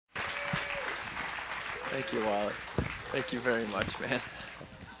Thank you, Wally. Thank you very much, man.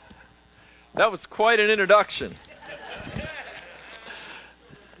 That was quite an introduction.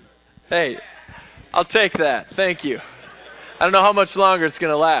 Hey, I'll take that. Thank you. I don't know how much longer it's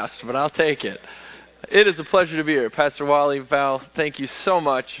going to last, but I'll take it. It is a pleasure to be here. Pastor Wally, Val, thank you so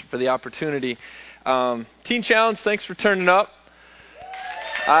much for the opportunity. Teen Challenge, thanks for turning up.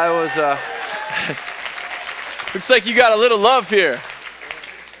 Looks like you got a little love here.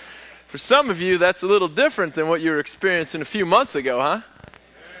 For some of you, that's a little different than what you were experiencing a few months ago, huh?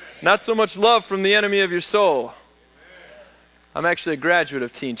 Not so much love from the enemy of your soul. I'm actually a graduate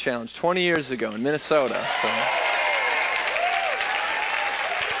of Teen Challenge 20 years ago in Minnesota. So.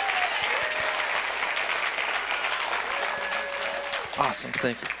 Awesome,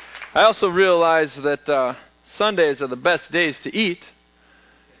 thank you. I also realize that Sundays are the best days to eat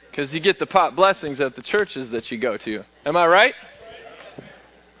because you get the pot blessings at the churches that you go to. Am I right?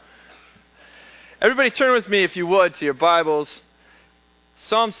 Everybody turn with me, if you would, to your Bibles.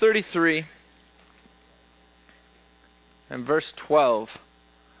 Psalms 33 and verse 12.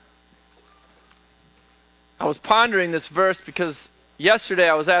 I was pondering this verse because yesterday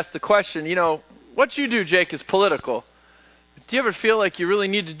I was asked the question, what you do, Jake, is political. Do you ever feel like you really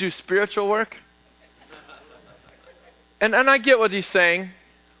need to do spiritual work? And I get what he's saying,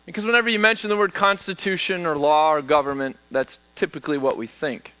 because whenever you mention the word constitution or law or government, that's typically what we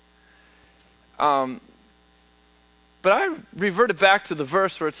think. But I reverted back to the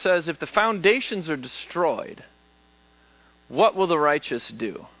verse where it says, if the foundations are destroyed, what will the righteous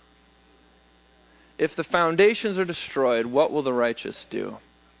do? If the foundations are destroyed, what will the righteous do?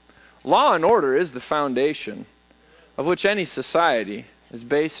 Law and order is the foundation of which any society is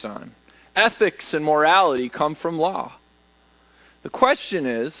based on. Ethics and morality come from law. The question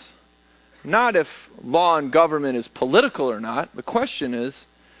is not if law and government is political or not. The question is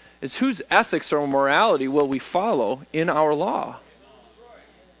whose ethics or morality will we follow in our law?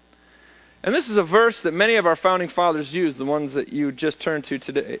 And this is a verse that many of our founding fathers used, the ones that you just turned to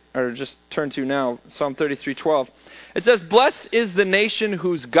today, or just turned to now, Psalm 33:12. It says, "Blessed is the nation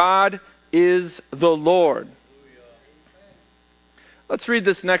whose God is the Lord." Let's read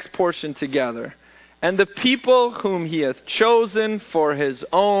this next portion together. "And the people whom he hath chosen for his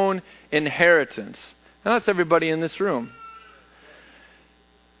own inheritance." Now that's everybody in this room.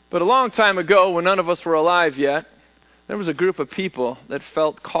 But a long time ago, when none of us were alive yet, there was a group of people that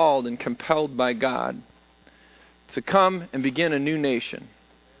felt called and compelled by God to come and begin a new nation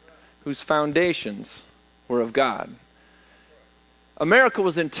whose foundations were of God. America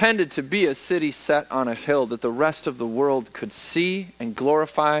was intended to be a city set on a hill that the rest of the world could see and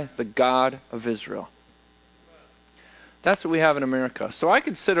glorify the God of Israel. That's what we have in America. So I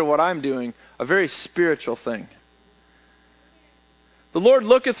consider what I'm doing a very spiritual thing. "The Lord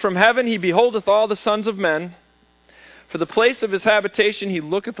looketh from heaven, he beholdeth all the sons of men. For the place of his habitation he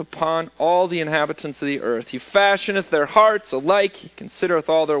looketh upon all the inhabitants of the earth. He fashioneth their hearts alike, he considereth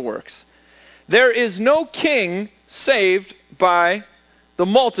all their works. There is no king saved by the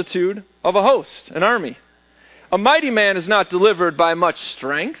multitude of a host," an army. "A mighty man is not delivered by much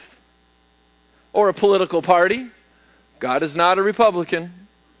strength," or a political party. God is not a Republican.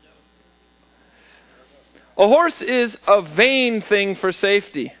 "A horse is a vain thing for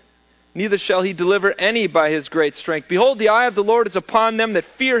safety, neither shall he deliver any by his great strength. Behold, the eye of the Lord is upon them that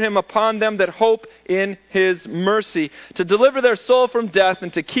fear him, upon them that hope in his mercy, to deliver their soul from death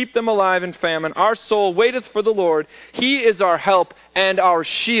and to keep them alive in famine. Our soul waiteth for the Lord. He is our help and our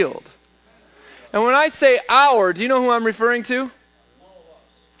shield." And when I say our, do you know who I'm referring to?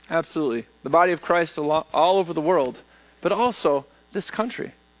 Absolutely. The body of Christ all over the world, but also this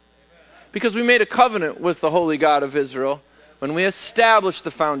country. Because we made a covenant with the Holy God of Israel when we established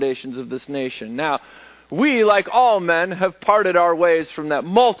the foundations of this nation. Now, we, like all men, have parted our ways from that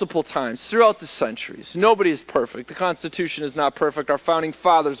multiple times throughout the centuries. Nobody is perfect. The Constitution is not perfect. Our founding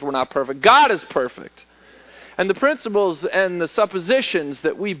fathers were not perfect. God is perfect. And the principles and the suppositions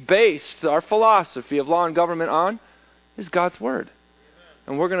that we based our philosophy of law and government on is God's Word.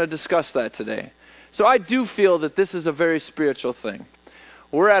 And we're going to discuss that today. So I do feel that this is a very spiritual thing.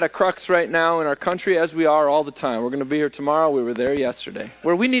 We're at a crux right now in our country, as we are all the time. We're going to be here tomorrow. We were there yesterday.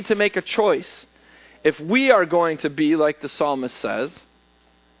 Where we need to make a choice. If we are going to be, like the psalmist says,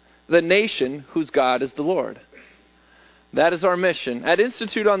 the nation whose God is the Lord. That is our mission. At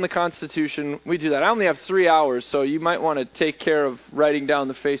Institute on the Constitution, we do that. I only have 3 hours, so you might want to take care of writing down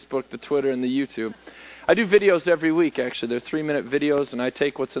the Facebook, the Twitter, and the YouTube. I do videos every week, actually. They're 3-minute videos, and I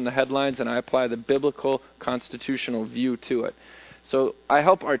take what's in the headlines and I apply the biblical constitutional view to it. So I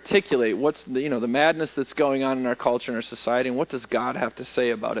help articulate what's the madness that's going on in our culture and our society, and what does God have to say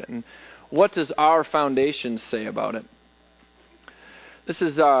about it. And what does our foundation say about it? This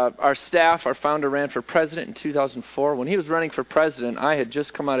is our staff. Our founder ran for president in 2004. When he was running for president, I had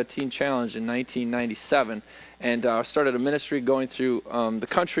just come out of Teen Challenge in 1997 and started a ministry going through the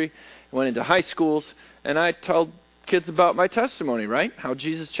country, went into high schools, and I told kids about my testimony, right? How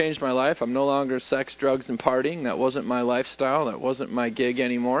Jesus changed my life. I'm no longer sex, drugs, and partying. That wasn't my lifestyle. That wasn't my gig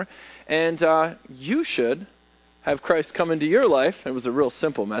anymore. And you should have Christ come into your life. It was a real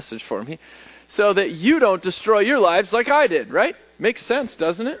simple message for me. So that you don't destroy your lives like I did, right? Makes sense,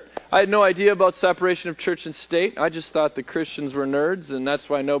 doesn't it? I had no idea about separation of church and state. I just thought the Christians were nerds, and that's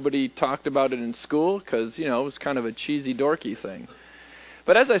why nobody talked about it in school, because, it was kind of a cheesy, dorky thing.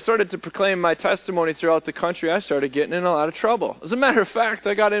 But as I started to proclaim my testimony throughout the country, I started getting in a lot of trouble. As a matter of fact,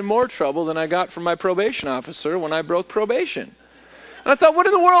 I got in more trouble than I got from my probation officer when I broke probation. And I thought, what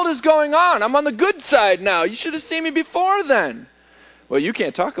in the world is going on? I'm on the good side now. You should have seen me before then. Well, you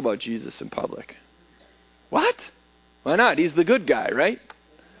can't talk about Jesus in public. What? Why not? He's the good guy, right?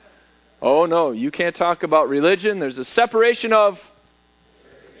 Oh, no, you can't talk about religion. There's a separation of...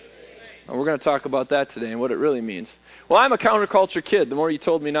 And we're going to talk about that today and what it really means. Well, I'm a counterculture kid. The more you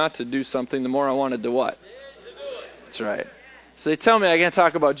told me not to do something, the more I wanted to what? That's right. So they tell me I can't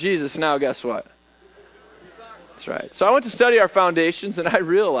talk about Jesus. Now guess what? That's right. So I went to study our foundations, and I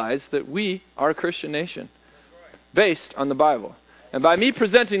realized that we are a Christian nation based on the Bible. And by me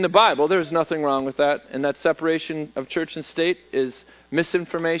presenting the Bible, there's nothing wrong with that. And that separation of church and state is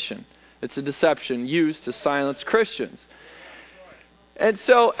misinformation. It's a deception used to silence Christians. And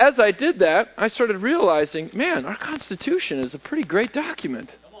so as I did that, I started realizing, man, our Constitution is a pretty great document.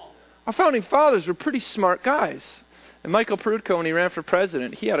 Our founding fathers were pretty smart guys. And Michael Perutko, when he ran for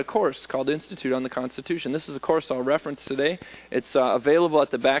president, he had a course called Institute on the Constitution. This is a course I'll reference today. It's available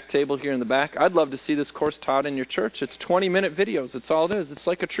at the back table here in the back. I'd love to see this course taught in your church. It's 20-minute videos. That's all it is. It's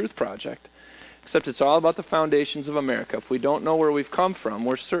like a truth project. Except it's all about the foundations of America. If we don't know where we've come from,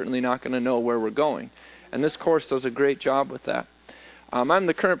 we're certainly not going to know where we're going. And this course does a great job with that. I'm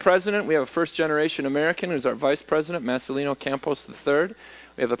the current president. We have a first-generation American who's our vice president, Marcelino Campos III.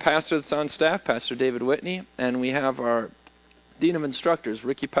 We have a pastor that's on staff, Pastor David Whitney, and we have our dean of instructors,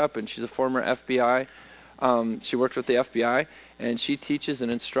 Ricky Pepin. She's a former FBI. She worked with the FBI, and she teaches and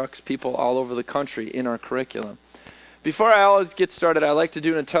instructs people all over the country in our curriculum. Before I always get started, I like to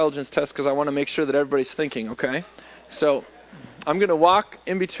do an intelligence test because I want to make sure that everybody's thinking, okay? So I'm going to walk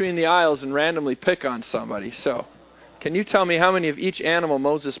in between the aisles and randomly pick on somebody. So can you tell me how many of each animal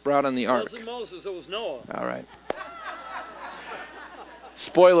Moses brought on the ark? It wasn't Moses, it was Noah. All right.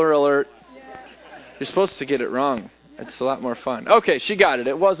 Spoiler alert. You're supposed to get it wrong. It's a lot more fun. Okay, she got it.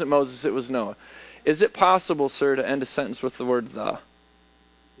 It wasn't Moses, it was Noah. Is it possible, sir, to end a sentence with the word the?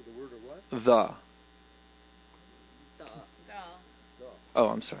 With the word of what? The. The. Oh,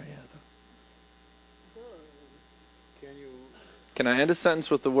 I'm sorry. Yeah. Can I end a sentence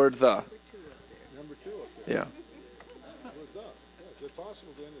with the word the? Number 2 up there. Yeah. Word the. Yeah, is it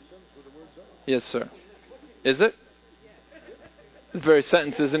possible to end a sentence with the word the? Yes, sir. Is it? The very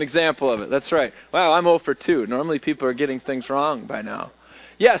sentence is an example of it. That's right. Wow, I'm 0 for 2. Normally people are getting things wrong by now.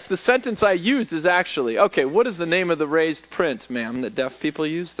 Yes, the sentence I used is actually, okay, what is the name of the raised print, ma'am, that deaf people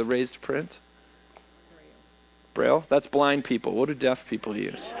use, the raised print? Braille? That's blind people. What do deaf people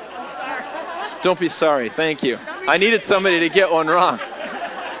use? Don't be sorry. Thank you. I needed somebody to get one wrong.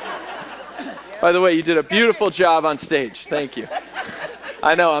 By the way, you did a beautiful job on stage. Thank you.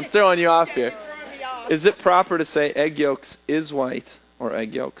 I know, I'm throwing you off here. Is it proper to say egg yolks is white or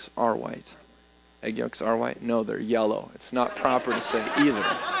egg yolks are white? Egg yolks are white? No, they're yellow. It's not proper to say either.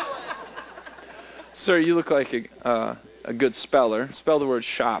 Sir, you look like a good speller. Spell the word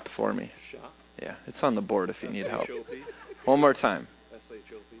shop for me. Shop? Yeah, it's on the board if you need help. S-H-O-P. One more time.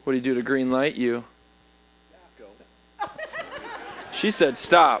 S-H-O-P. What do you do to green light? You. Go. She said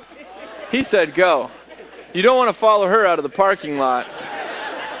stop. He said go. You don't want to follow her out of the parking lot.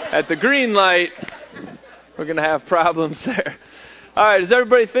 At the green light, we're going to have problems there. All right, is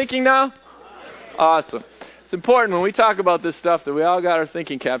everybody thinking now? Awesome. It's important when we talk about this stuff that we all got our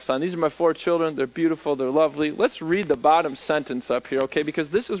thinking caps on. These are my 4 children. They're beautiful. They're lovely. Let's read the bottom sentence up here, okay? Because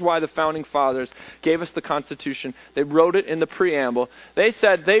this is why the Founding Fathers gave us the Constitution. They wrote it in the preamble. They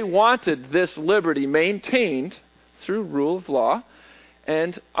said they wanted this liberty maintained through rule of law,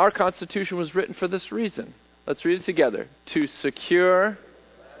 and our Constitution was written for this reason. Let's read it together. To secure...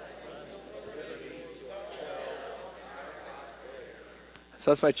 So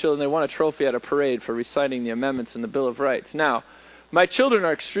that's my children. They won a trophy at a parade for reciting the amendments in the Bill of Rights. Now, my children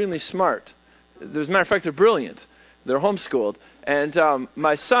are extremely smart. As a matter of fact, they're brilliant. They're homeschooled. And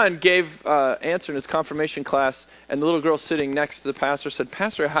my son gave answer in his confirmation class, and the little girl sitting next to the pastor said,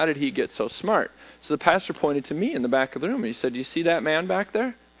 "Pastor, how did he get so smart?" So the pastor pointed to me in the back of the room, and he said, "Do you see that man back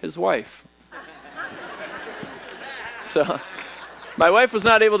there? His wife." So my wife was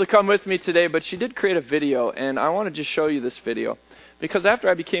not able to come with me today, but she did create a video, and I want to just show you this video. Because after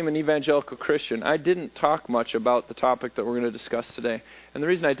I became an evangelical Christian, I didn't talk much about the topic that we're going to discuss today. And the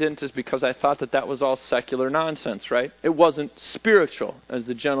reason I didn't is because I thought that was all secular nonsense, right? It wasn't spiritual, as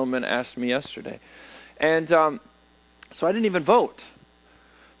the gentleman asked me yesterday. And so I didn't even vote.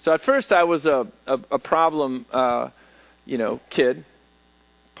 So at first I was a problem, kid,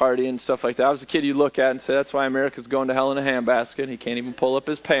 party and stuff like that. I was a kid you look at and say, that's why America's going to hell in a handbasket. He can't even pull up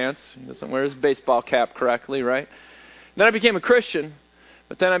his pants. He doesn't wear his baseball cap correctly, right? Then I became a Christian,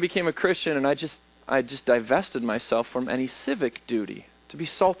 and I just divested myself from any civic duty to be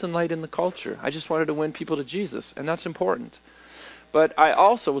salt and light in the culture. I just wanted to win people to Jesus, and that's important. But I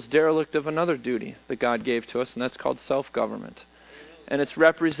also was derelict of another duty that God gave to us, and that's called self-government. And it's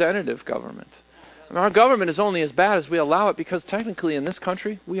representative government. And our government is only as bad as we allow it, because technically in this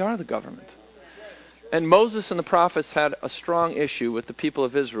country, we are the government. And Moses and the prophets had a strong issue with the people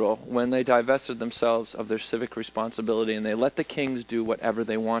of Israel when they divested themselves of their civic responsibility and they let the kings do whatever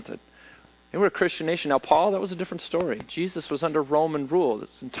they wanted. They were a Christian nation. Now, Paul, that was a different story. Jesus was under Roman rule.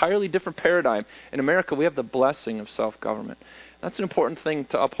 It's an entirely different paradigm. In America, we have the blessing of self-government. That's an important thing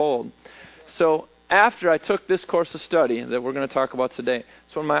to uphold. So after I took this course of study that we're going to talk about today,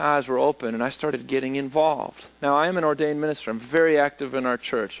 it's when my eyes were open and I started getting involved. Now, I am an ordained minister. I'm very active in our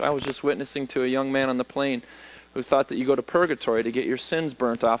church. I was just witnessing to a young man on the plane who thought that you go to purgatory to get your sins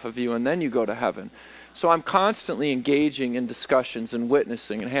burnt off of you and then you go to heaven. So I'm constantly engaging in discussions and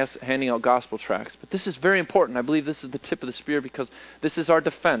witnessing and handing out gospel tracts. But this is very important. I believe this is the tip of the spear because this is our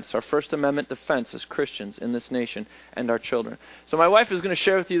defense, our First Amendment defense as Christians in this nation and our children. So my wife is going to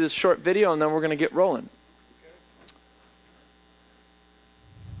share with you this short video, and then we're going to get rolling.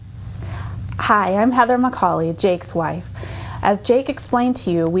 Hi, I'm Heather McCauley, Jake's wife. As Jake explained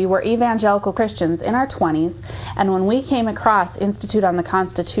to you, we were evangelical Christians in our 20s, and when we came across Institute on the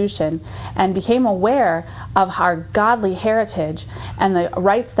Constitution and became aware of our godly heritage and the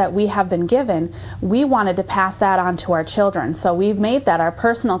rights that we have been given, we wanted to pass that on to our children. So we've made that our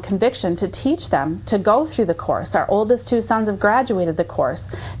personal conviction to teach them to go through the course. Our oldest two sons have graduated the course.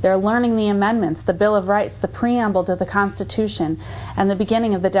 They're learning the amendments, the Bill of Rights, the preamble to the Constitution, and the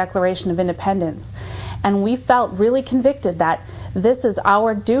beginning of the Declaration of Independence. And we felt really convicted that this is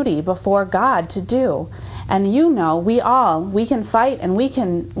our duty before God to do. And we can fight and we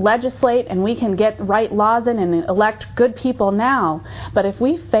can legislate and we can get right laws in and elect good people now. But if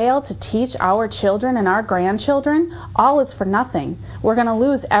we fail to teach our children and our grandchildren, all is for nothing. We're going to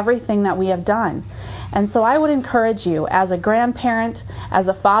lose everything that we have done. And so I would encourage you, as a grandparent, as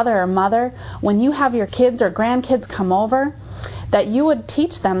a father or mother, when you have your kids or grandkids come over, that you would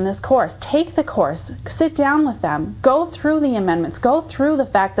teach them this course. Take the course. Sit down with them. Go through the amendments. Go through the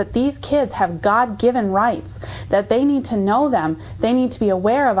fact that these kids have God-given rights, that they need to know them. They need to be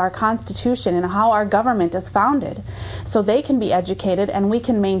aware of our Constitution and how our government is founded so they can be educated and we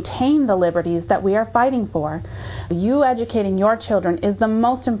can maintain the liberties that we are fighting for. You educating your children is the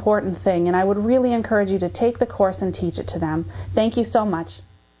most important thing, and I would really encourage you to take the course and teach it to them. Thank you so much.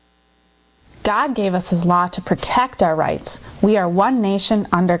 God gave us His law to protect our rights. We are one nation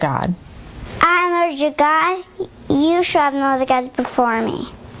under God. I am urging God, you shall have no other gods before me.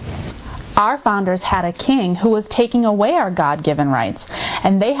 Our founders had a king who was taking away our God-given rights,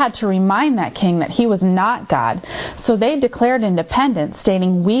 and they had to remind that king that he was not God. So they declared independence,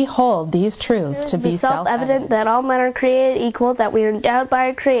 stating, we hold these truths to be self-evident that all men are created equal, that we are endowed by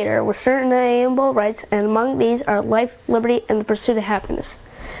our Creator with certain inalienable rights, and among these are life, liberty, and the pursuit of happiness.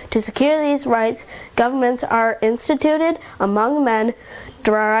 To secure these rights, governments are instituted among men,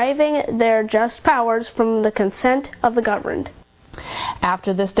 deriving their just powers from the consent of the governed.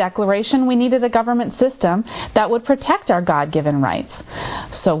 After this declaration, we needed a government system that would protect our God-given rights.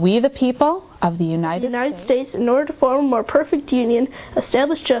 So we, the people of the United States, in order to form a more perfect union,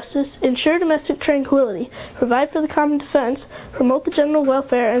 establish justice, ensure domestic tranquility, provide for the common defense, promote the general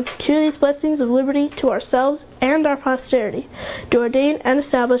welfare, and secure these blessings of liberty to ourselves and our posterity, do ordain and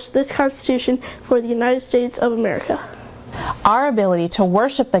establish this Constitution for the United States of America. Our ability to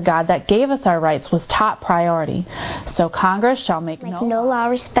worship the God that gave us our rights was top priority. So Congress shall make no law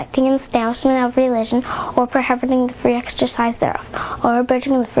respecting an establishment of religion or prohibiting the free exercise thereof, or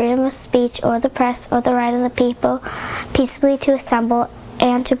abridging the freedom of speech or the press or the right of the people peaceably to assemble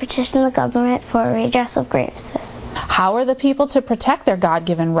and to petition the government for a redress of grievances. How are the people to protect their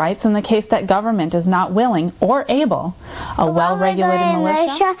God-given rights in the case that government is not willing or able? A well-regulated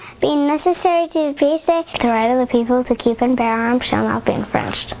militia? Being necessary to the peace, the right of the people to keep and bear arms shall not be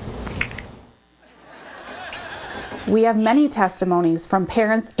infringed. We have many testimonies from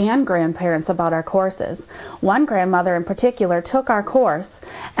parents and grandparents about our courses. One grandmother in particular took our course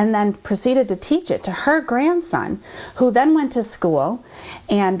and then proceeded to teach it to her grandson, who then went to school,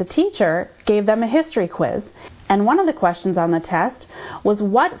 and the teacher gave them a history quiz. And one of the questions on the test was,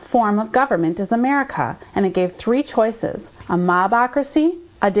 what form of government is America? And it gave 3 choices: a mobocracy,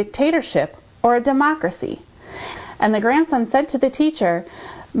 a dictatorship, or a democracy. And the grandson said to the teacher,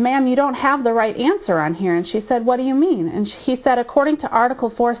 "Ma'am, you don't have the right answer on here." And she said, "What do you mean?" And he said, "According to Article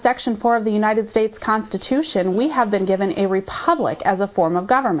 4, Section 4 of the United States Constitution, we have been given a republic as a form of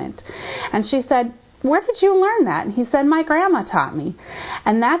government." And she said, "Where did you learn that?" And he said, "My grandma taught me."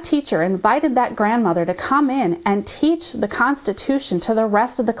 And that teacher invited that grandmother to come in and teach the Constitution to the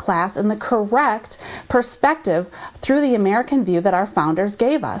rest of the class in the correct perspective through the American view that our founders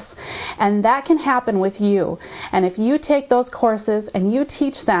gave us. And that can happen with you. And if you take those courses and you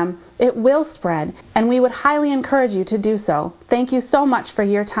teach them, it will spread. And we would highly encourage you to do so. Thank you so much for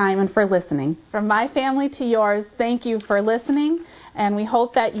your time and for listening. From my family to yours, thank you for listening. And we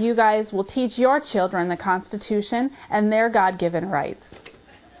hope that you guys will teach your children the Constitution and their God-given rights.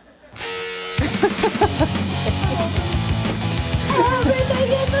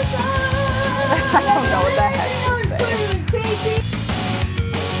 I don't know what that heck to say.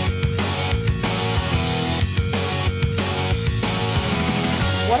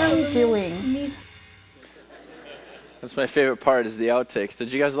 What are we doing? That's my favorite part, is the outtakes. Did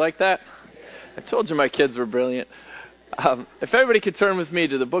you guys like that? I told you my kids were brilliant. If everybody could turn with me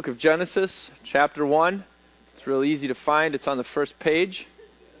to the book of Genesis, chapter 1. It's real easy to find. It's on the first page.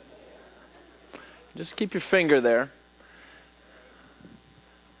 Just keep your finger there.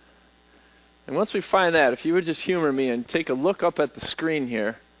 And once we find that, if you would just humor me and take a look up at the screen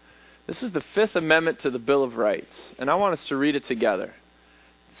here. This is the Fifth Amendment to the Bill of Rights. And I want us to read it together.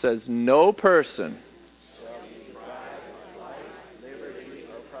 It says, "No person shall be deprived of life, liberty,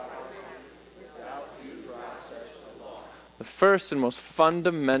 or property without due process of law." The first and most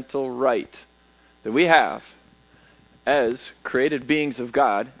fundamental right that we have as created beings of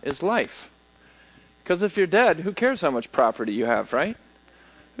God is life. Because if you're dead, who cares how much property you have, right?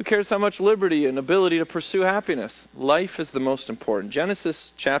 Who cares how much liberty and ability to pursue happiness? Life is the most important. Genesis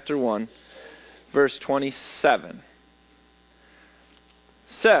chapter 1, verse 27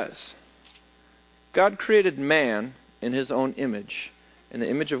 says, "God created man in his own image. In the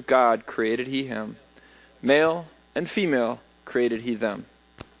image of God created he him. Male and female created he them."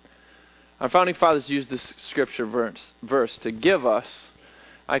 Our founding fathers used this scripture verse to give us,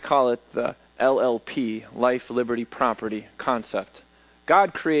 I call it the LLP, life, liberty, property concept.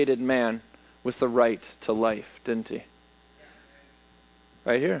 God created man with the right to life, didn't he?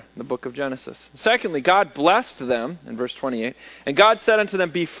 Right here in the book of Genesis. Secondly, God blessed them, in verse 28, "And God said unto them,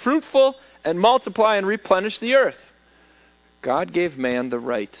 Be fruitful and multiply and replenish the earth." God gave man the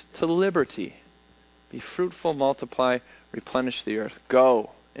right to liberty. Be fruitful, multiply, replenish the earth.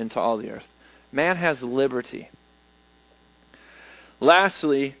 Go into all the earth. Man has liberty.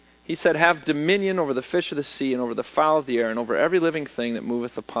 Lastly, he said, "Have dominion over the fish of the sea and over the fowl of the air and over every living thing that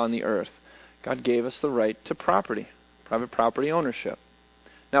moveth upon the earth." God gave us the right to property, private property ownership.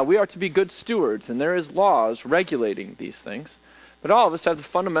 Now, we are to be good stewards, and there is laws regulating these things. But all of us have the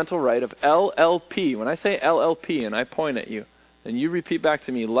fundamental right of LLP. When I say LLP and I point at you, then you repeat back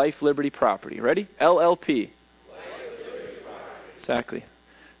to me, life, liberty, property. Ready? LLP. Life, liberty, property. Exactly.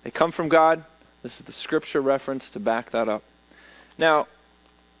 They come from God. This is the scripture reference to back that up. Now,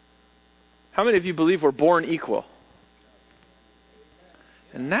 how many of you believe we're born equal?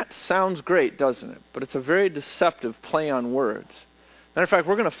 And that sounds great, doesn't it? But it's a very deceptive play on words. Matter of fact,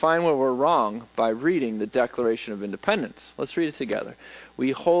 we're going to find where we're wrong by reading the Declaration of Independence. Let's read it together.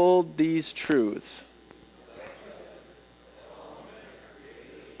 "We hold these truths."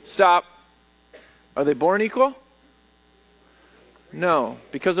 Stop. Are they born equal? No.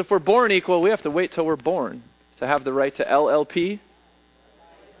 Because if we're born equal, we have to wait till we're born to have the right to LLP.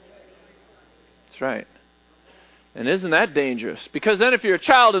 That's right. And isn't that dangerous? Because then if you're a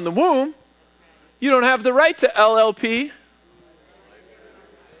child in the womb, you don't have the right to LLP.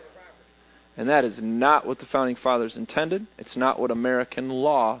 And that is not what the Founding Fathers intended. It's not what American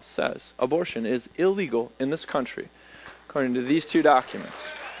law says. Abortion is illegal in this country, according to these two documents.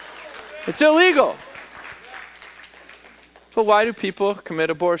 It's illegal. But why do people commit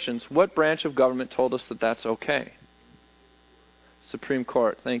abortions? What branch of government told us that that's okay? Supreme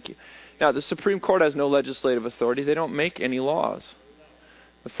Court. Thank you. Now, the Supreme Court has no legislative authority. They don't make any laws.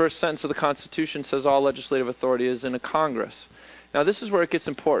 The first sentence of the Constitution says all legislative authority is in a Congress. Now, this is where it gets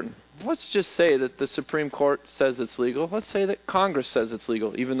important. Let's just say that the Supreme Court says it's legal. Let's say that Congress says it's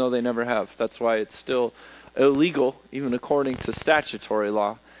legal, even though they never have. That's why it's still illegal, even according to statutory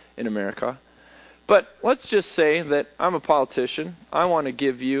law in America. But let's just say that I'm a politician. I want to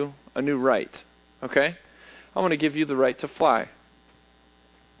give you a new right, okay? I want to give you the right to fly.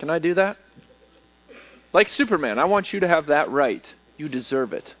 Can I do that? Like Superman, I want you to have that right. You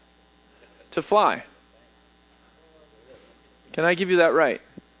deserve it. To fly. Can I give you that right?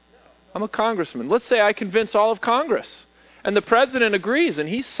 I'm a congressman. Let's say I convince all of Congress, and the president agrees, and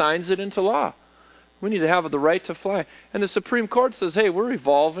he signs it into law. We need to have the right to fly. And the Supreme Court says, hey, we're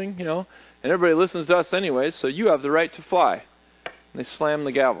evolving, and everybody listens to us anyway, so you have the right to fly. And they slam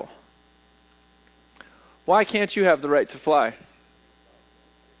the gavel. Why can't you have the right to fly?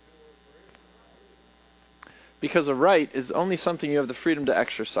 Because a right is only something you have the freedom to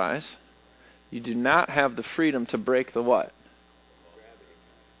exercise. You do not have the freedom to break the what?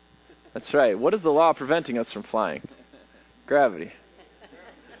 That's right. What is the law preventing us from flying? Gravity.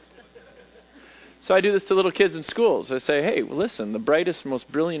 So I do this to little kids in schools. I say, hey, listen, the brightest,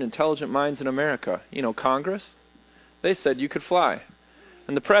 most brilliant, intelligent minds in America, Congress, they said you could fly.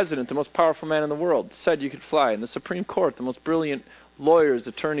 And the president, the most powerful man in the world, said you could fly. And the Supreme Court, the most brilliant lawyers,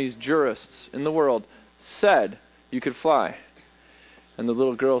 attorneys, jurists in the world, said you could fly. And the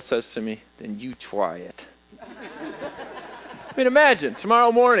little girl says to me, then you try it. I mean, imagine,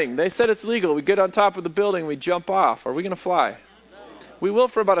 tomorrow morning, they said it's legal. We get on top of the building, we jump off. Are we going to fly? We will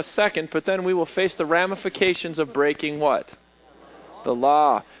for about a second, but then we will face the ramifications of breaking what? The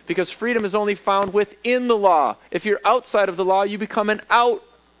law. Because freedom is only found within the law. If you're outside of the law, you become an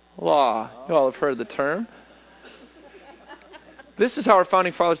outlaw. You all have heard the term. This is how our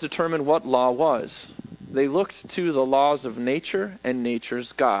founding fathers determined what law was. They looked to the laws of nature and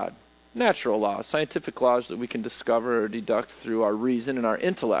nature's God. Natural laws, scientific laws that we can discover or deduct through our reason and our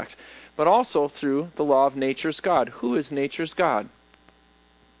intellect, but also through the law of nature's God. Who is nature's God?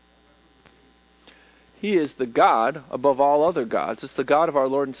 He is the God above all other gods. It's the God of our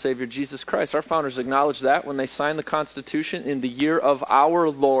Lord and Savior Jesus Christ. Our founders acknowledged that when they signed the Constitution in the year of our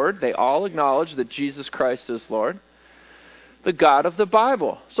Lord. They all acknowledged that Jesus Christ is Lord. The God of the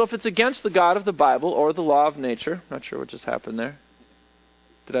Bible. So if it's against the God of the Bible or the law of nature, not sure what just happened there.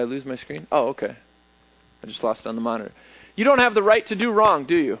 Did I lose my screen? Oh, okay. I just lost it on the monitor. You don't have the right to do wrong,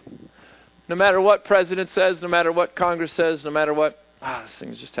 do you? No matter what president says, no matter what Congress says, no matter what... this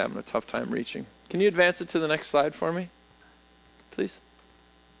thing's just having a tough time reaching. Can you advance it to the next slide for me? Please?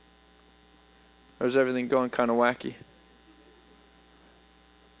 Or is everything going kind of wacky?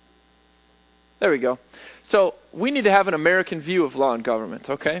 There we go. So we need to have an American view of law and government,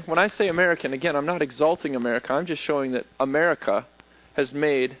 okay? When I say American, again, I'm not exalting America. I'm just showing that America has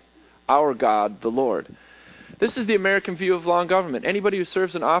made our God the Lord. This is the American view of law and government. Anybody who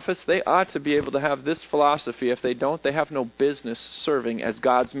serves in office, they ought to be able to have this philosophy. If they don't, they have no business serving as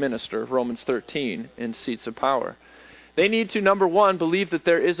God's minister, Romans 13, in seats of power. They need to, number one, believe that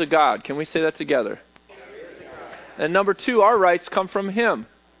there is a God. Can we say that together? And number two, our rights come from Him.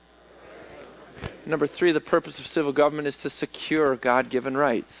 Number three, the purpose of civil government is to secure God-given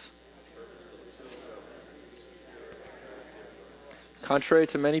rights. Contrary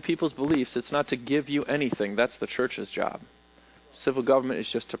to many people's beliefs, it's not to give you anything. That's the church's job. Civil government is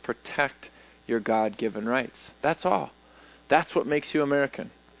just to protect your God-given rights. That's all. That's what makes you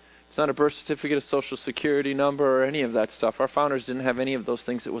American. It's not a birth certificate, a social security number, or any of that stuff. Our founders didn't have any of those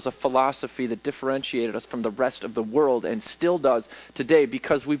things. It was a philosophy that differentiated us from the rest of the world and still does today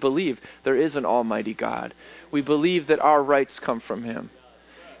because we believe there is an almighty God. We believe that our rights come from Him.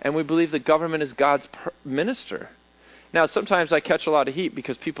 And we believe that government is God's minister. Now, sometimes I catch a lot of heat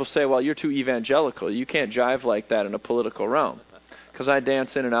because people say, well, you're too evangelical. You can't jive like that in a political realm. Because I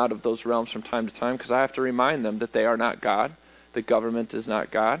dance in and out of those realms from time to time because I have to remind them that they are not God, that government is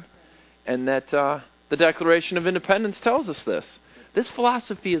not God, and that the Declaration of Independence tells us this. This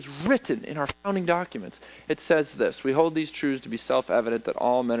philosophy is written in our founding documents. It says this: we hold these truths to be self-evident that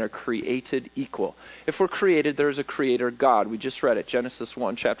all men are created equal. If we're created, there is a creator God. We just read it, Genesis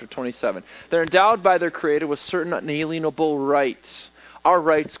 1, chapter 27. They're endowed by their creator with certain unalienable rights. Our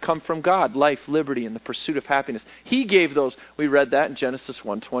rights come from God: life, liberty, and the pursuit of happiness. He gave those. We read that in Genesis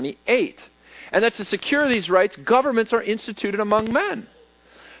 1:28. And that to secure these rights, governments are instituted among men.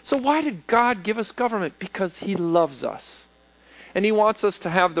 So why did God give us government? Because He loves us. And He wants us to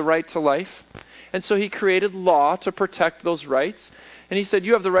have the right to life. And so He created law to protect those rights. And He said,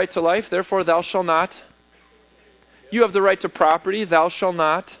 you have the right to life, therefore thou shalt not You have the right to property. Thou shalt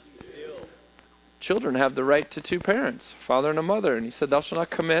not. Children have the right to two parents, father and a mother. And he said, thou shalt not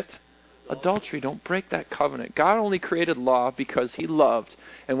commit adultery. Don't break that covenant. God only created law because he loved.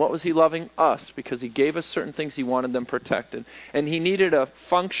 And what was he loving? Us. Because he gave us certain things he wanted them protected. And he needed a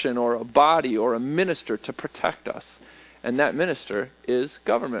function or a body or a minister to protect us. And that minister is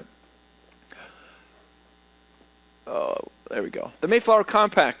government. Oh, there we go. The Mayflower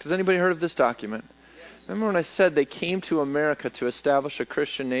Compact. Has anybody heard of this document? Remember when I said they came to America to establish a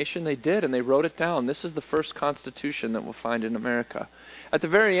Christian nation? They did, and they wrote it down. This is the first constitution that we'll find in America. At the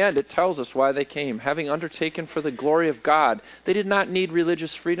very end, it tells us why they came. Having undertaken for the glory of God, they did not need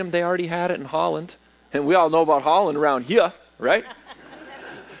religious freedom. They already had it in Holland. And we all know about Holland around here, right?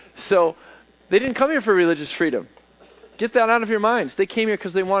 So they didn't come here for religious freedom. Get that out of your minds. They came here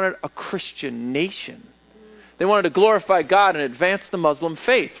because they wanted a Christian nation. They wanted to glorify God and advance the Muslim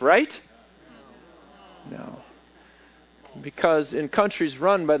faith, right? No. Because in countries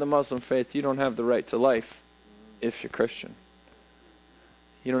run by the Muslim faith, you don't have the right to life if you're Christian.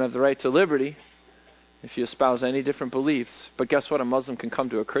 You don't have the right to liberty if you espouse any different beliefs. But guess what? A Muslim can come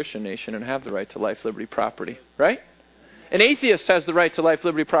to a Christian nation and have the right to life, liberty, property. Right? An atheist has the right to life,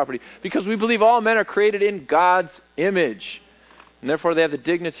 liberty, property. Because we believe all men are created in God's image. And therefore they have the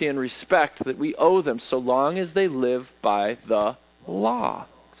dignity and respect that we owe them so long as they live by the law.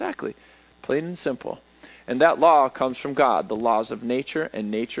 Exactly. Plain and simple. And that law comes from God, the laws of nature,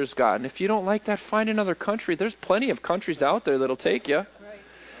 and nature's God. And if you don't like that, find another country. There's plenty of countries out there that'll take you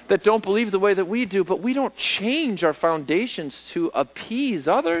that don't believe the way that we do, but we don't change our foundations to appease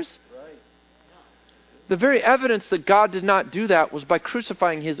others. The very evidence that God did not do that was by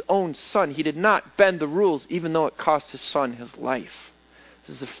crucifying his own son. He did not bend the rules, even though it cost his son his life.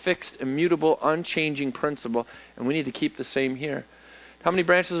 This is a fixed, immutable, unchanging principle, and we need to keep the same here. How many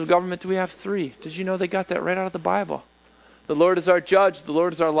branches of government do we have? 3. Did you know they got that right out of the Bible? The Lord is our judge. The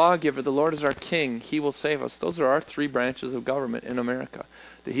Lord is our lawgiver. The Lord is our king. He will save us. Those are our 3 branches of government in America.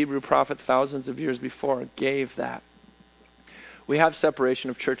 The Hebrew prophets thousands of years before gave that. We have separation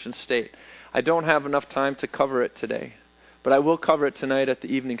of church and state. I don't have enough time to cover it today, but I will cover it tonight at the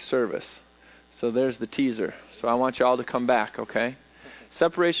evening service. So there's the teaser. So I want you all to come back, okay?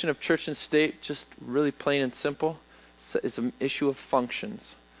 Separation of church and state, just really plain and simple, is an issue of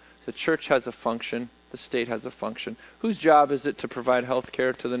functions. The church has a function. The state has a function. Whose job is it to provide health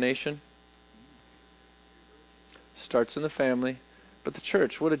care to the nation? Starts in the family. But the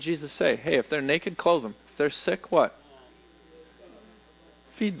church, what did Jesus say? Hey, if they're naked, clothe them. If they're sick, what?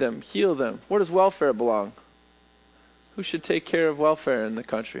 Feed them, heal them. Where does welfare belong? Who should take care of welfare in the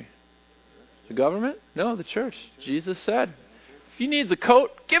country? The government? No, the church. Jesus said, if he needs a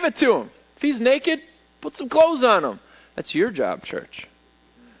coat, give it to him. If he's naked, put some clothes on him. That's your job, church.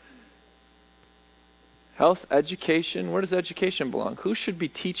 Health, education. Where does education belong? Who should be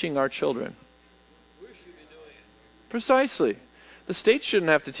teaching our children? We should be doing it. Precisely. The state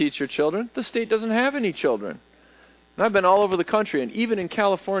shouldn't have to teach your children. The state doesn't have any children. And I've been all over the country, and even in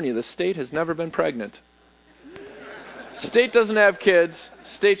California, the state has never been pregnant. State doesn't have kids.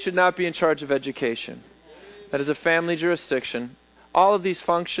 State should not be in charge of education. That is a family jurisdiction. All of these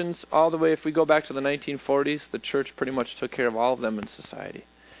functions, all the way, if we go back to the 1940s, the church pretty much took care of all of them in society.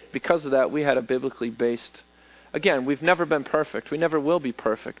 Because of that, we had a biblically based, again, we've never been perfect. We never will be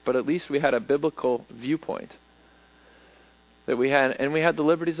perfect, but at least we had a biblical viewpoint that we had, and we had the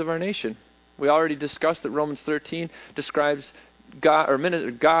liberties of our nation. We already discussed that Romans 13 describes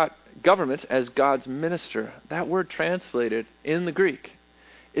government as God's minister. That word translated in the Greek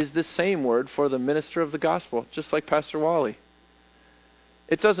is the same word for the minister of the gospel, just like Pastor Wally.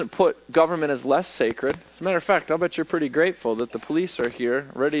 It doesn't put government as less sacred. As a matter of fact, I'll bet you're pretty grateful that the police are here,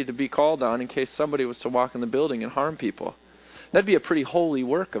 ready to be called on in case somebody was to walk in the building and harm people. That'd be a pretty holy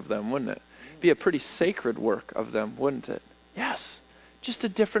work of them, wouldn't it? It'd be a pretty sacred work of them, wouldn't it? Yes. Just a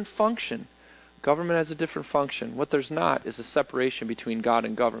different function. Government has a different function. What there's not is a separation between God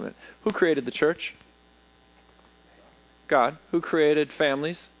and government. Who created the church? God. Who created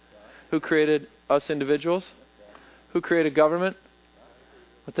families? Who created us individuals? Who created government?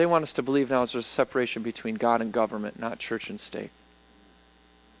 What they want us to believe now is there's a separation between God and government, not church and state.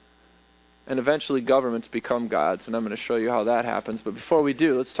 And eventually governments become gods, and I'm going to show you how that happens. But before we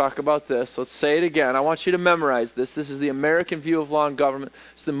do, let's talk about this. Let's say it again. I want you to memorize this. This is the American view of law and government.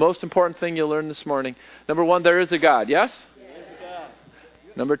 It's the most important thing you'll learn this morning. Number 1, there is a God. Yes? Yes.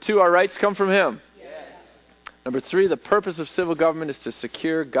 Number 2, our rights come from Him. Yes. Number 3, the purpose of civil government is to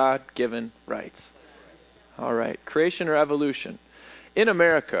secure God-given rights. All right. Creation or evolution? In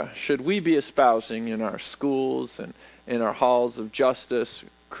America, should we be espousing in our schools and in our halls of justice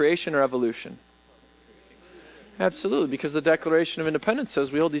creation or evolution? Absolutely, because the Declaration of Independence says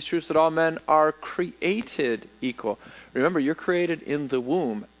we hold these truths that all men are created equal. Remember, you're created in the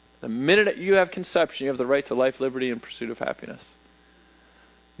womb. The minute you have conception, you have the right to life, liberty, and pursuit of happiness.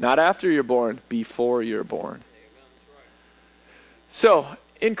 Not after you're born, before you're born. So,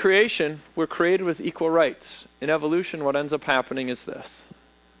 in creation, we're created with equal rights. In evolution, what ends up happening is this.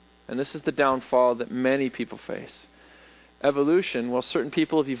 And this is the downfall that many people face. Evolution, well, certain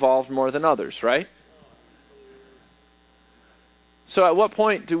people have evolved more than others, right? So at what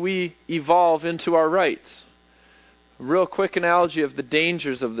point do we evolve into our rights? A real quick analogy of the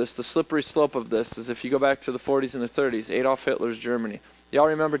dangers of this, the slippery slope of this, is if you go back to the 40s and the 30s, Adolf Hitler's Germany. Y'all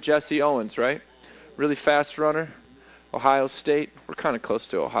remember Jesse Owens, right? Really fast runner. Ohio State. We're kind of close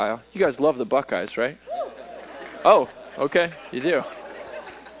to Ohio. You guys love the Buckeyes, right? Oh, okay. You do.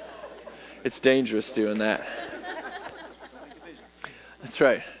 It's dangerous doing that. That's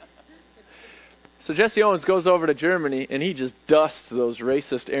right. So Jesse Owens goes over to Germany, and he just dusts those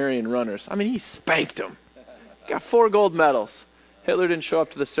racist Aryan runners. I mean, he spanked them. Got 4 gold medals. Hitler didn't show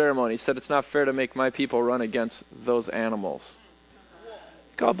up to the ceremony. He said, it's not fair to make my people run against those animals.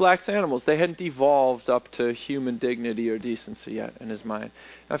 He called blacks animals. They hadn't evolved up to human dignity or decency yet in his mind.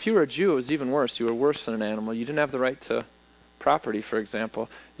 Now, if you were a Jew, it was even worse. You were worse than an animal. You didn't have the right to property, for example.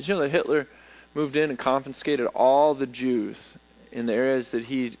 Did you know that Hitler moved in and confiscated all the Jews in the areas that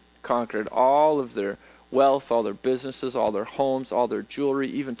he conquered, all of their wealth, all their businesses, all their homes, all their jewelry,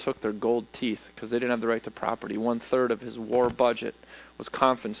 even took their gold teeth because they didn't have the right to property. 1/3 of his war budget was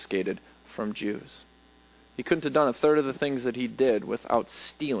confiscated from Jews. He couldn't have done 1/3 of the things that he did without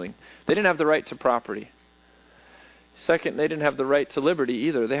stealing. They didn't have the right to property. Second, they didn't have the right to liberty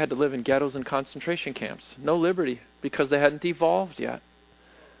either. They had to live in ghettos and concentration camps. No liberty because they hadn't evolved yet.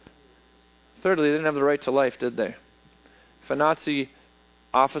 Thirdly, they didn't have the right to life, did they? If a Nazi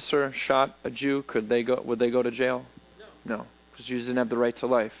officer shot a Jew, would they go to jail? No, because Jews didn't have the right to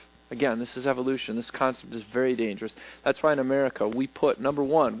life. Again, this is evolution. This concept is very dangerous. That's why in America we put, number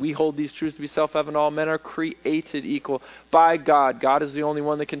one, we hold these truths to be self-evident. All men are created equal by God. God is the only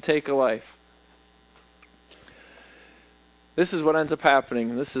one that can take a life. This is what ends up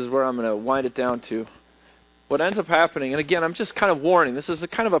happening. This is where I'm going to wind it down to. What ends up happening, and again, I'm just kind of warning. This is a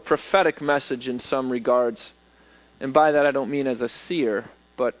kind of a prophetic message in some regards. And by that I don't mean as a seer,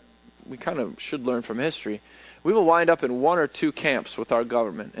 but we kind of should learn from history. We will wind up in 1 or 2 camps with our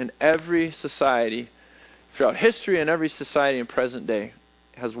government. And every society, throughout history and every society in present day,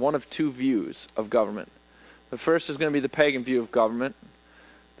 has one of 2 views of government. The first is going to be the pagan view of government.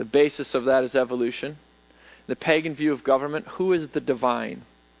 The basis of that is evolution. The pagan view of government, who is the divine?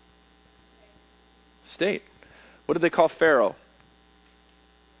 State. What do they call Pharaoh?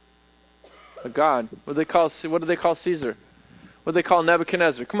 A god. What do they call Caesar? What do they call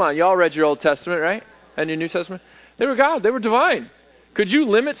Nebuchadnezzar? Come on, y'all read your Old Testament, right? And your New Testament? They were God. They were divine. Could you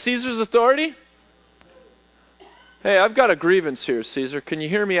limit Caesar's authority? Hey, I've got a grievance here, Caesar. Can you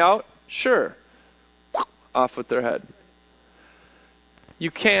hear me out? Sure. Off with their head.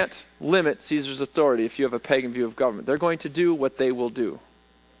 You can't limit Caesar's authority if you have a pagan view of government. They're going to do what they will do.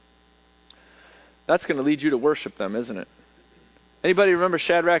 That's going to lead you to worship them, isn't it? Anybody remember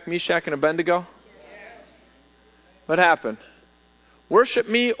Shadrach, Meshach, and Abednego? What happened? Worship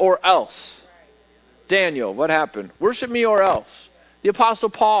me or else. Daniel, what happened? Worship me or else. The Apostle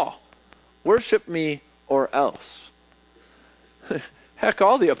Paul, worship me or else. Heck,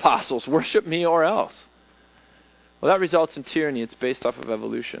 all the apostles, worship me or else. Well, that results in tyranny. It's based off of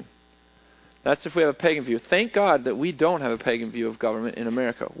evolution. That's if we have a pagan view. Thank God that we don't have a pagan view of government in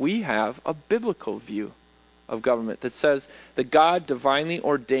America. We have a biblical view of government that says that God divinely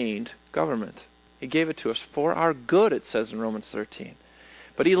ordained government. He gave it to us for our good, it says in Romans 13.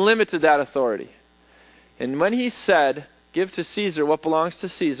 But He limited that authority. And when He said, give to Caesar what belongs to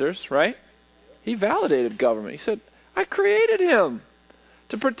Caesar's, right? He validated government. He said, I created him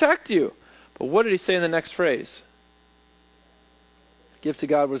to protect you. But what did He say in the next phrase? Give to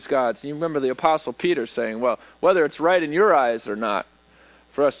God what's God's. And you remember the Apostle Peter saying, well, whether it's right in your eyes or not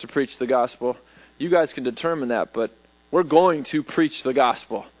for us to preach the gospel, you guys can determine that, but we're going to preach the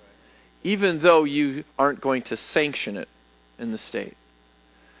gospel, even though you aren't going to sanction it in the state.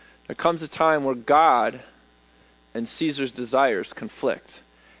 There comes a time where God and Caesar's desires conflict,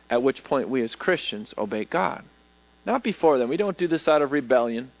 at which point we as Christians obey God. Not before then. We don't do this out of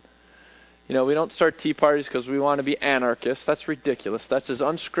rebellion. You know, we don't start tea parties because we want to be anarchists. That's ridiculous. That's as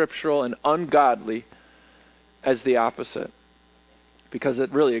unscriptural and ungodly as the opposite, because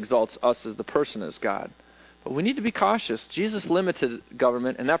it really exalts us as the person as God. But we need to be cautious. Jesus limited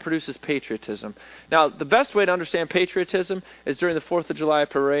government, and that produces patriotism. Now, the best way to understand patriotism is during the 4th of July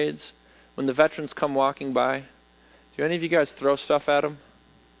parades, when the veterans come walking by. Do any of you guys throw stuff at them?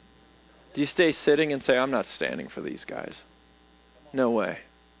 Do you stay sitting and say, I'm not standing for these guys? No way.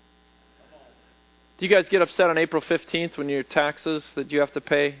 Do you guys get upset on April 15th when your taxes that you have to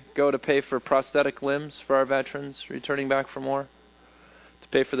pay go to pay for prosthetic limbs for our veterans returning back from war? To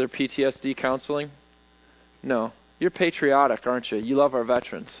pay for their PTSD counseling? No. You're patriotic, aren't you? You love our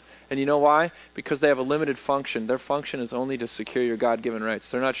veterans. And you know why? Because they have a limited function. Their function is only to secure your God-given rights.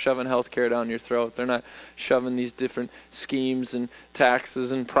 They're not shoving health care down your throat. They're not shoving these different schemes and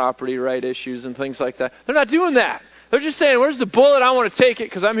taxes and property right issues and things like that. They're not doing that. They're just saying, where's the bullet? I want to take it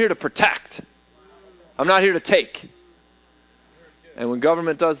because I'm here to protect. I'm not here to take. And when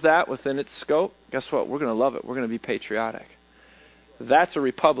government does that within its scope, guess what? We're going to love it. We're going to be patriotic. That's a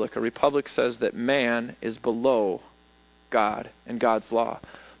republic. A republic says that man is below God and God's law.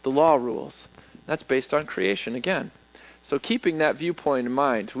 The law rules. That's based on creation again. So keeping that viewpoint in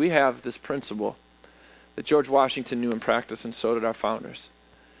mind, we have this principle that George Washington knew and practiced, and so did our founders.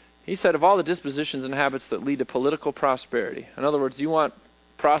 He said, of all the dispositions and habits that lead to political prosperity, in other words, you want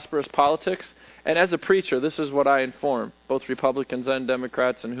prosperous politics, and as a preacher, this is what I inform both Republicans and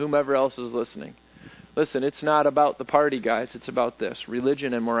Democrats and whomever else is listening. Listen, it's not about the party, guys. It's about this,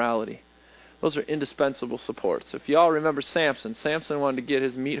 religion and morality. Those are indispensable supports. If you all remember Samson wanted to get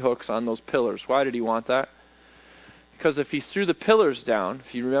his meat hooks on those pillars. Why did he want that? Because if he threw the pillars down,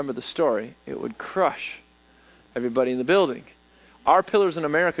 if you remember the story, it would crush everybody in the building. Our pillars in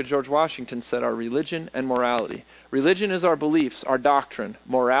America, George Washington said, are religion and morality. Religion is our beliefs, our doctrine.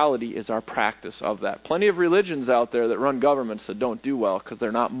 Morality is our practice of that. Plenty of religions out there that run governments that don't do well because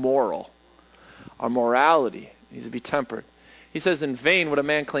they're not moral. Our morality needs to be tempered. He says, in vain would a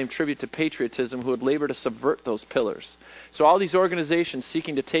man claim tribute to patriotism who would labor to subvert those pillars. So all these organizations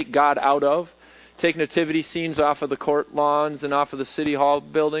seeking to take God out of, take nativity scenes off of the court lawns and off of the city hall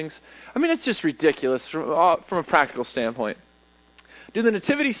buildings. I mean, it's just ridiculous from a practical standpoint. Do the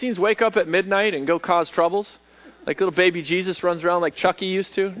nativity scenes wake up at midnight and go cause troubles? Like little baby Jesus runs around like Chucky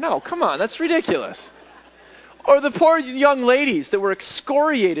used to? No, come on, that's ridiculous. Or the poor young ladies that were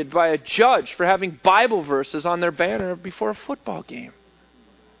excoriated by a judge for having Bible verses on their banner before a football game.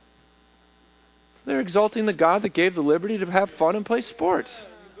 They're exalting the God that gave the liberty to have fun and play sports.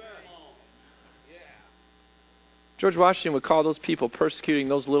 George Washington would call those people persecuting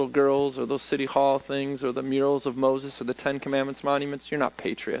those little girls or those city hall things or the murals of Moses or the Ten Commandments monuments. You're not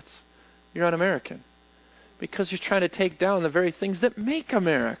patriots. You're un-American. Because you're trying to take down the very things that make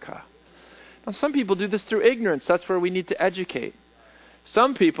America. Now, some people do this through ignorance. That's where we need to educate.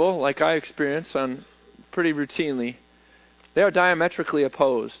 Some people, like I experience on pretty routinely, they are diametrically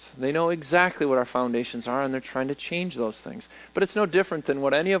opposed. They know exactly what our foundations are, and they're trying to change those things. But it's no different than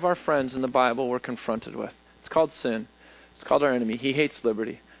what any of our friends in the Bible were confronted with. It's called sin. It's called our enemy. He hates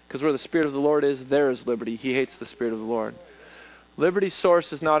liberty. Because where the Spirit of the Lord is, there is liberty. He hates the Spirit of the Lord. Liberty's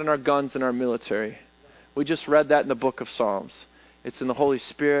source is not in our guns and our military. We just read that in the book of Psalms. It's in the Holy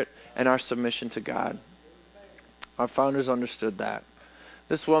Spirit and our submission to God. Our founders understood that.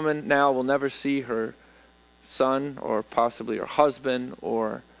 This woman now will never see her son or possibly her husband,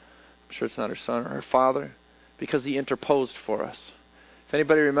 or I'm sure it's not her son or her father, because he interposed for us. If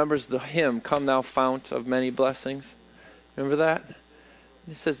anybody remembers the hymn, Come Thou Fount of Many Blessings, remember that?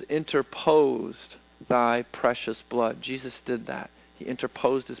 It says, interposed thy precious blood. Jesus did that. He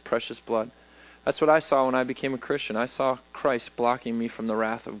interposed his precious blood. That's what I saw when I became a Christian. I saw Christ blocking me from the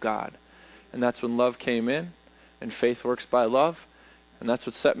wrath of God. And that's when love came in, and faith works by love, and that's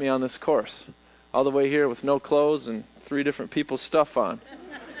what set me on this course. All the way here with no clothes and 3 different people's stuff on.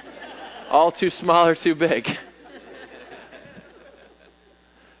 All too small or too big.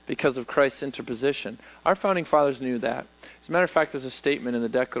 Because of Christ's interposition. Our founding fathers knew that. As a matter of fact, there's a statement in the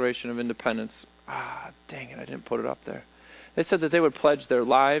Declaration of Independence. Dang it, I didn't put it up there. They said that they would pledge their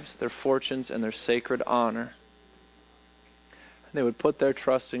lives, their fortunes, and their sacred honor. They would put their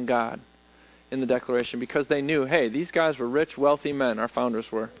trust in God in the Declaration because they knew, hey, these guys were rich, wealthy men, our founders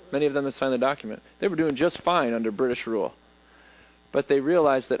were. Many of them that signed the document. They were doing just fine under British rule. But they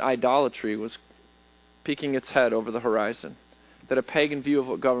realized that idolatry was peeking its head over the horizon, that a pagan view of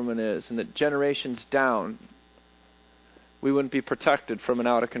what government is, and that generations down, we wouldn't be protected from an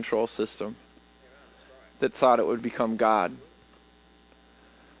out-of-control system that thought it would become God.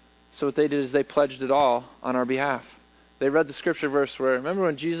 So what they did is they pledged it all on our behalf. They read the scripture verse where, remember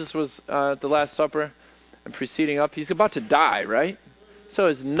when Jesus was at the Last Supper and preceding up, he's about to die, right? So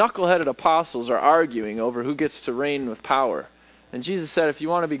his knuckleheaded apostles are arguing over who gets to reign with power. And Jesus said, if you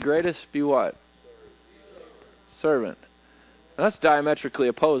want to be greatest, be what? Servant. And that's diametrically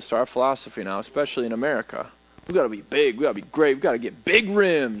opposed to our philosophy now, especially in America. We've got to be big, we've got to be great, we've got to get big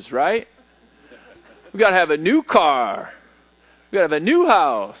rims, right? we got to have a new car. We got to have a new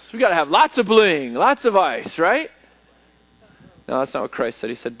house. We got to have lots of bling, lots of ice, right? No, that's not what Christ said.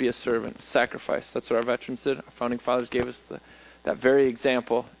 He said, be a servant, sacrifice. That's what our veterans did. Our founding fathers gave us that very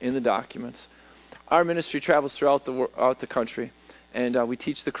example in the documents. Our ministry travels throughout the country, and we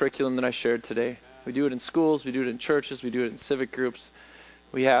teach the curriculum that I shared today. We do it in schools. We do it in churches. We do it in civic groups.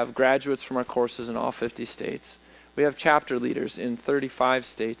 We have graduates from our courses in all 50 states. We have chapter leaders in 35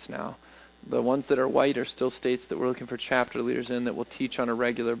 states now. The ones that are white are still states that we're looking for chapter leaders in that will teach on a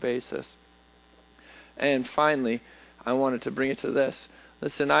regular basis. And finally, I wanted to bring it to this.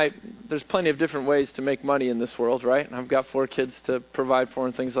 Listen, there's plenty of different ways to make money in this world, right? And I've got 4 kids to provide for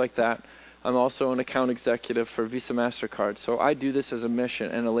and things like that. I'm also an account executive for Visa MasterCard. So I do this as a mission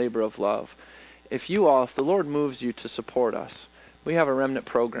and a labor of love. If the Lord moves you to support us, we have a remnant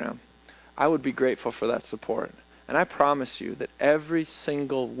program. I would be grateful for that support. And I promise you that every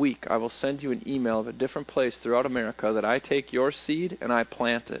single week I will send you an email of a different place throughout America that I take your seed and I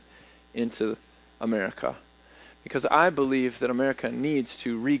plant it into America. Because I believe that America needs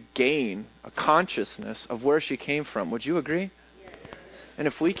to regain a consciousness of where she came from. Would you agree? Yes. And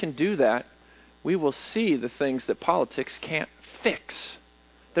if we can do that, we will see the things that politics can't fix.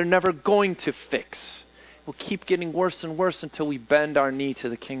 They're never going to fix. We'll keep getting worse and worse until we bend our knee to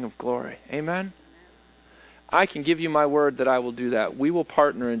the King of Glory. Amen? I can give you my word that I will do that. We will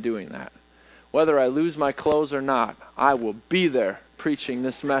partner in doing that. Whether I lose my clothes or not, I will be there preaching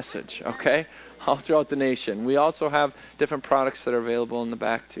this message, okay? All throughout the nation. We also have different products that are available in the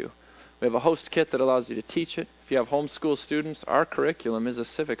back too. We have a host kit that allows you to teach it. If you have homeschool students, our curriculum is a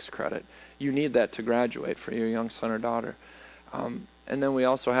civics credit. You need that to graduate for your young son or daughter. And then we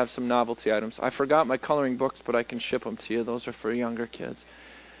also have some novelty items. I forgot my coloring books, but I can ship them to you. Those are for younger kids.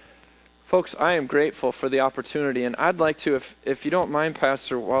 Folks, I am grateful for the opportunity, and I'd like to, if you don't mind,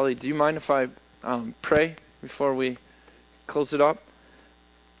 Pastor Wally, do you mind if I pray before we close it up?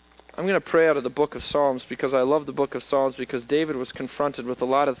 I'm going to pray out of the book of Psalms because I love the book of Psalms because David was confronted with a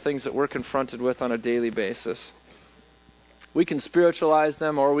lot of things that we're confronted with on a daily basis. We can spiritualize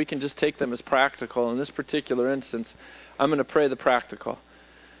them or we can just take them as practical. In this particular instance, I'm going to pray the practical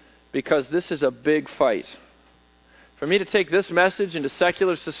because this is a big fight. For me to take this message into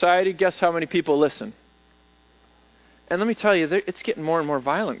secular society, guess how many people listen? And let me tell you, it's getting more and more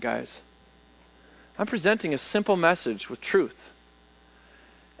violent, guys. I'm presenting a simple message with truth.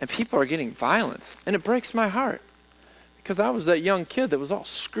 And people are getting violent. And it breaks my heart. Because I was that young kid that was all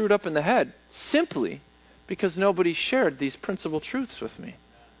screwed up in the head simply because nobody shared these principal truths with me.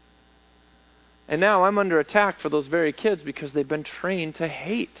 And now I'm under attack for those very kids because they've been trained to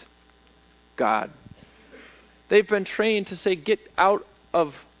hate God. They've been trained to say, get out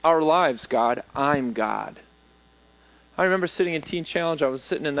of our lives, God. I'm God. I remember sitting in Teen Challenge. I was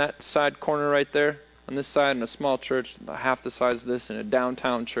sitting in that side corner right there. On this side in a small church, about half the size of this, in a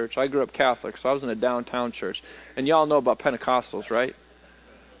downtown church. I grew up Catholic, so I was in a downtown church. And y'all know about Pentecostals, right?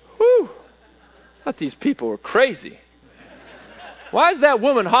 Whew! I thought these people were crazy. Why is that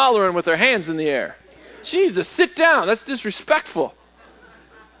woman hollering with her hands in the air? Jesus, sit down. That's disrespectful.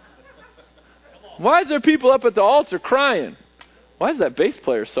 Why is there people up at the altar crying? Why is that bass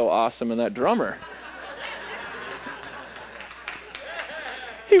player so awesome and that drummer?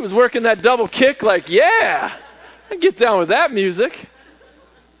 He was working that double kick like, yeah, I get down with that music.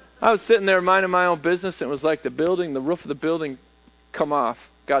 I was sitting there minding my own business, and it was like the roof of the building come off.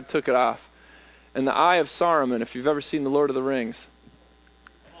 God took it off. And the eye of Saruman, if you've ever seen The Lord of the Rings,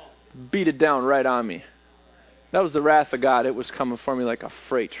 beat it down right on me. That was the wrath of God. It was coming for me like a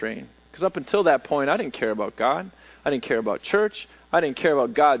freight train. Because up until that point, I didn't care about God. I didn't care about church. I didn't care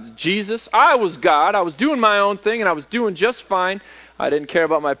about God's Jesus. I was God. I was doing my own thing, and I was doing just fine. I didn't care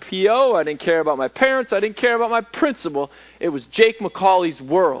about my PO. I didn't care about my parents. I didn't care about my principal. It was Jake McCauley's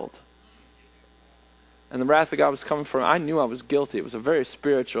world. And the wrath of God was coming from me. I knew I was guilty. It was a very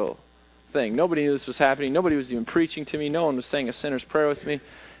spiritual thing. Nobody knew this was happening. Nobody was even preaching to me. No one was saying a sinner's prayer with me.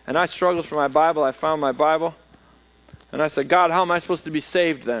 And I struggled for my Bible. I found my Bible. And I said, God, how am I supposed to be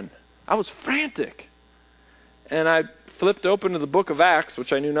saved then? I was frantic. And I flipped open to the book of Acts,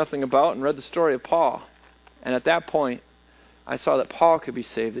 which I knew nothing about, and read the story of Paul. And at that point, I saw that Paul could be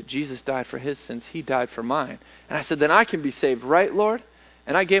saved, that Jesus died for his sins. He died for mine. And I said, then I can be saved, right, Lord?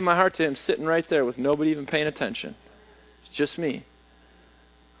 And I gave my heart to him sitting right there with nobody even paying attention. It's just me.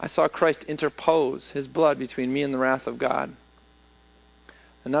 I saw Christ interpose his blood between me and the wrath of God.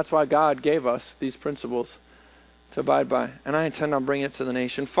 And that's why God gave us these principles to abide by. And I intend on bringing it to the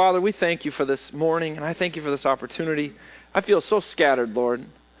nation. Father, we thank you for this morning, and I thank you for this opportunity. I feel so scattered, Lord,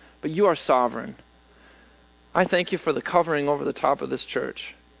 but you are sovereign. I thank you for the covering over the top of this church.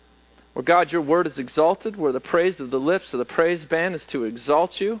 Where, God, your word is exalted, where the praise of the lips of the praise band is to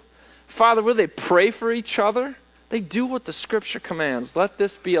exalt you. Father, where they pray for each other, they do what the Scripture commands. Let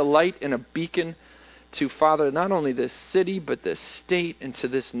this be a light and a beacon to, Father, not only this city, but this state and to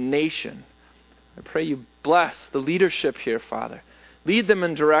this nation. I pray you bless the leadership here, Father. Lead them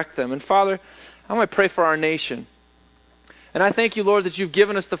and direct them. And Father, I want to pray for our nation. And I thank you, Lord, that you've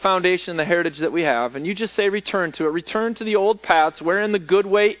given us the foundation and the heritage that we have. And you just say return to it. Return to the old paths wherein the good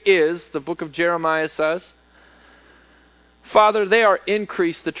way is, the book of Jeremiah says. Father, they are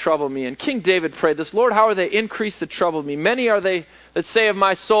increased that trouble me. And King David prayed this, Lord, how are they increased that trouble me? Many are they that say of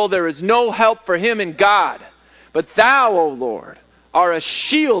my soul, there is no help for him in God. But thou, O Lord, are a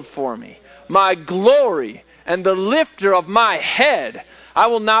shield for me, my glory, and the lifter of my head. I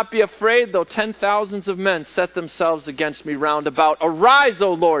will not be afraid, though 10,000s of men set themselves against me round about. Arise,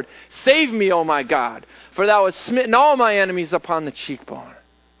 O Lord, save me, O my God, for thou hast smitten all my enemies upon the cheekbone.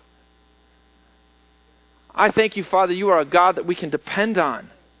 I thank you, Father, you are a God that we can depend on.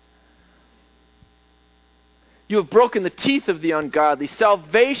 You have broken the teeth of the ungodly.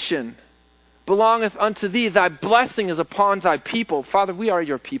 Salvation belongeth unto thee. Thy blessing is upon thy people. Father, we are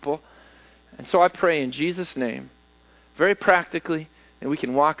your people. And so I pray in Jesus' name, very practically, and we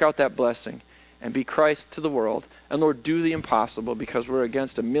can walk out that blessing and be Christ to the world. And Lord, do the impossible, because we're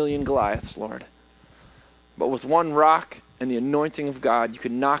against 1,000,000 Goliaths, Lord. But with one rock and the anointing of God, you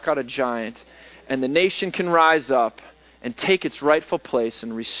can knock out a giant, and the nation can rise up and take its rightful place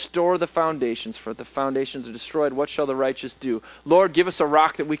and restore the foundations. For if the foundations are destroyed, what shall the righteous do? Lord, give us a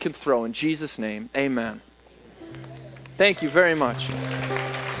rock that we can throw. In Jesus' name, amen. Thank you very much.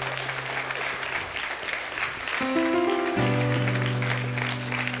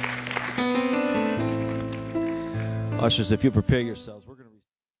 Ushers, if you prepare yourselves, we're going